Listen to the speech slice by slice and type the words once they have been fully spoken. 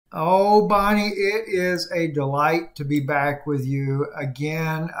Oh, Bonnie, it is a delight to be back with you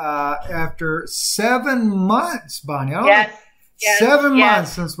again after 7 months, Bonnie. I don't know, Yes, yes, 7 months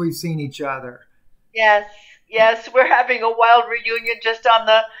yes, since we've seen each other. yes, yes. We're having a wild reunion just on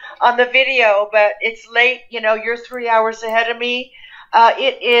the video, but it's late. You know, you're 3 hours ahead of me.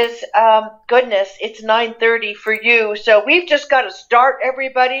 It is goodness. It's 9:30 for you, so we've just got to start.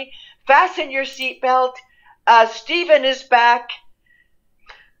 Everybody, fasten your seatbelt. Stephen is back.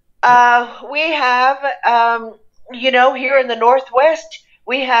 We have, here in the Northwest,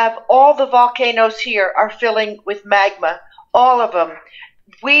 we have all the volcanoes here are filling with magma, all of them.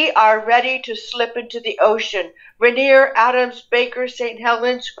 We are ready to slip into the ocean. Rainier, Adams, Baker, St.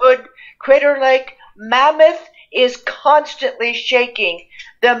 Helens, Hood, Crater Lake, Mammoth is constantly shaking.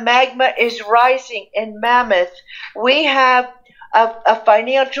 The magma is rising in Mammoth. We have a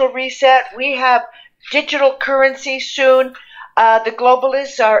financial reset. We have digital currency soon. The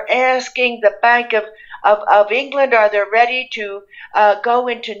globalists are asking the Bank of England, are they ready to go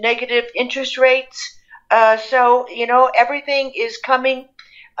into negative interest rates? Everything is coming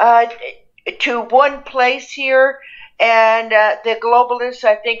uh, to one place here, and the globalists,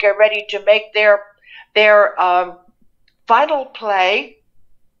 I think, are ready to make their final play.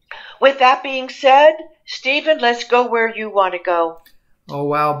 With that being said, Stephen, let's go where you want to go. Oh,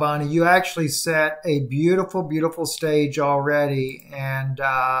 wow, Bonnie, you actually set a beautiful, beautiful stage already. And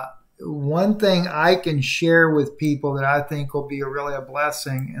one thing I can share with people that I think will be really a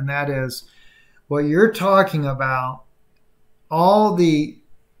blessing, and that is what you're talking about, all the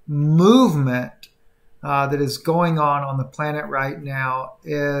movement that is going on the planet right now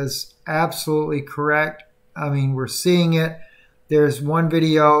is absolutely correct. I mean, we're seeing it. There's one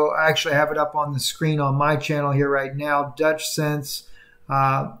video, I actually have it up on the screen on my channel here right now, Dutch Sense.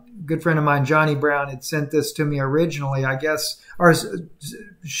 Good friend of mine, Johnny Brown, had sent this to me originally, I guess, or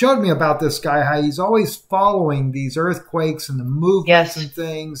showed me about this guy, how he's always following these earthquakes and the movements Yes, and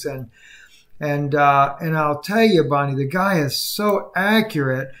things. And I'll tell you, Bonnie, the guy is so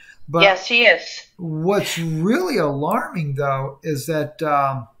accurate. But yes, he is. what's really alarming, though, is that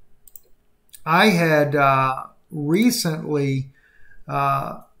I had recently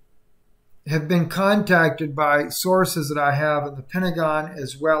have been contacted by sources that I have in the Pentagon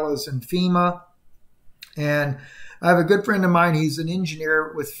as well as in FEMA. And I have a good friend of mine. He's an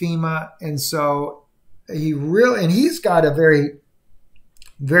engineer with FEMA. And so he's got a very,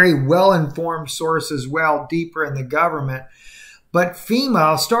 very well-informed source as well, deeper in the government. But FEMA,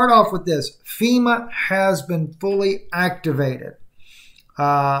 I'll start off with this. FEMA has been fully activated.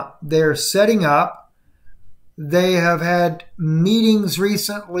 They're setting up. They have had meetings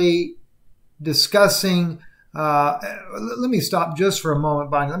recently discussing, let me stop just for a moment,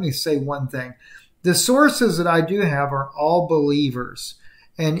 Bonnie. Let me say one thing. The sources that I do have are all believers.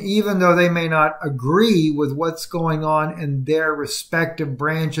 And even though they may not agree with what's going on in their respective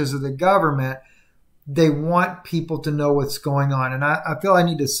branches of the government, they want people to know what's going on. And I feel I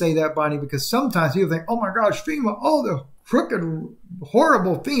need to say that, Bonnie, because sometimes people think, oh my gosh, FEMA, oh, the crooked,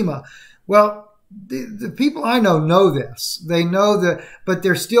 horrible FEMA. Well, the people I know this. They know that, but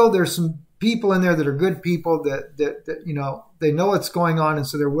there's some people in there that are good people that they know what's going on, and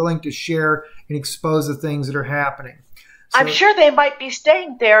so they're willing to share and expose the things that are happening. I'm So, sure they might be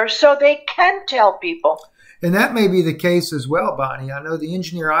staying there so they can tell people. and that may be the case as well, Bonnie. I know the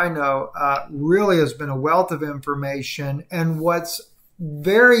engineer I know really has been a wealth of information, and what's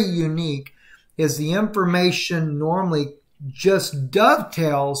very unique is the information normally just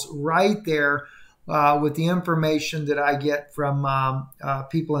dovetails right there with the information that I get from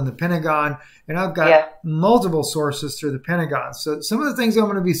people in the Pentagon. And I've Yeah. got multiple sources through the Pentagon. So some of the things I'm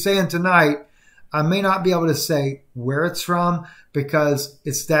going to be saying tonight, I may not be able to say where it's from because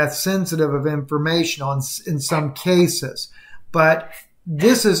it's that sensitive of information in some cases. But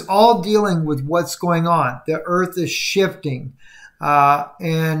this is all dealing with what's going on. The earth is shifting,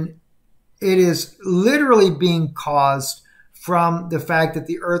 and it is literally being caused from the fact that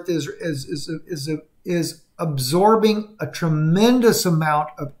the earth is absorbing a tremendous amount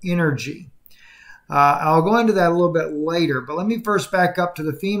of energy. I'll go into that a little bit later, but let me first back up to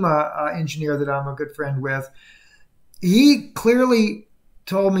the FEMA engineer that I'm a good friend with. He clearly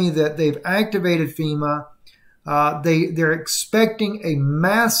told me that they've activated FEMA. They're expecting a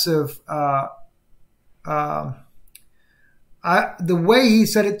massive. The way he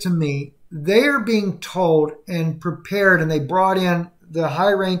said it to me, they are being told and prepared, and they brought in the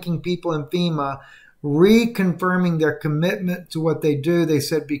high-ranking people in FEMA, reconfirming their commitment to what they do. They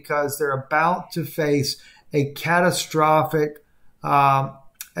said because they're about to face a catastrophic,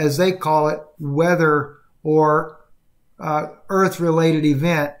 as they call it, weather or earth-related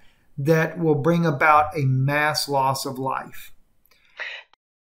event. that will bring about a mass loss of life.